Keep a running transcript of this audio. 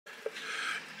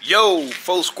Yo,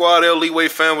 full squad, L Leeway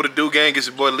fam with the Do Gang. It's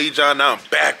your boy Lee John. Now I'm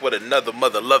back with another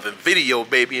mother-loving video,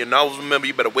 baby. And always remember,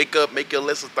 you better wake up, make your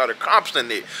list, and start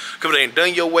accomplishing it. Because it ain't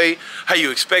done your way, how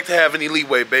you expect to have any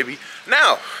leeway, baby.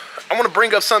 Now, I want to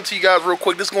bring up something to you guys real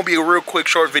quick. This is going to be a real quick,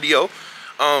 short video.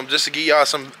 Just to give y'all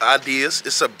some ideas.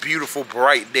 It's a beautiful,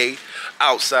 bright day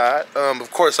outside. Of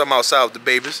course, I'm outside with the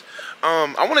babies.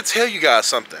 I want to tell you guys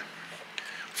something.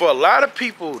 For a lot of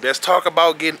people that's talk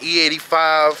about getting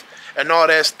E85 and all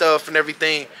that stuff and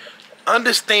everything,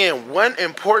 understand one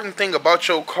important thing about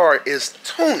your car is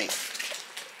tuning.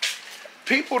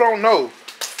 People don't know.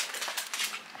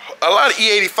 A lot of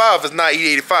E85 is not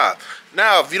E85.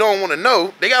 Now, if you don't want to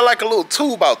know, they got like a little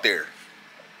tube out there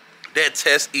that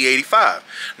tests E85.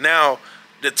 Now,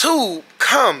 the tube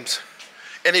comes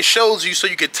and it shows you so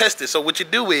you can test it. So what you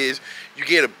do is you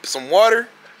get some water,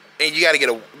 and you got to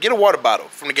get a water bottle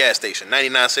from the gas station,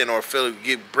 99 cents or a fill.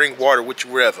 Bring water with you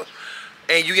wherever.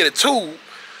 And you get a tube.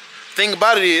 Thing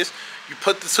about it is, you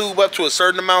put the tube up to a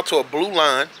certain amount to a blue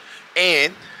line,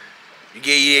 and you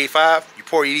get E85. You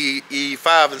pour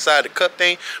E85 inside the cup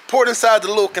thing. Pour it inside the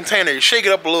little container. You shake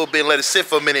it up a little bit and let it sit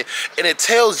for a minute, and it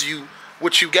tells you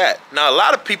what you got. Now, a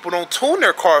lot of people don't tune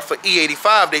their car for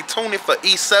E85. They tune it for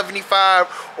E75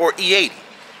 or E80.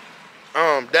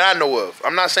 That I know of.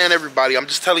 I'm not saying everybody. I'm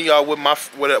just telling y'all what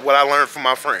I learned from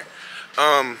my friend.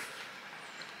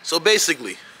 So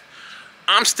basically,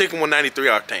 I'm sticking with 93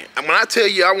 octane. And when I tell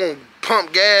you I won't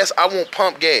pump gas, I won't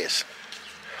pump gas.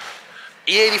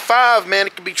 E85, man,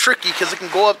 it can be tricky because it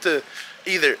can go up to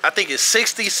either, I think it's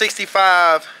 60,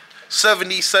 65,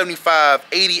 70, 75,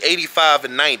 80, 85,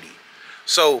 and 90.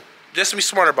 So just be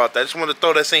smart about that. I just want to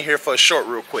throw this in here for a short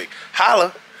real quick.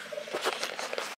 Holla.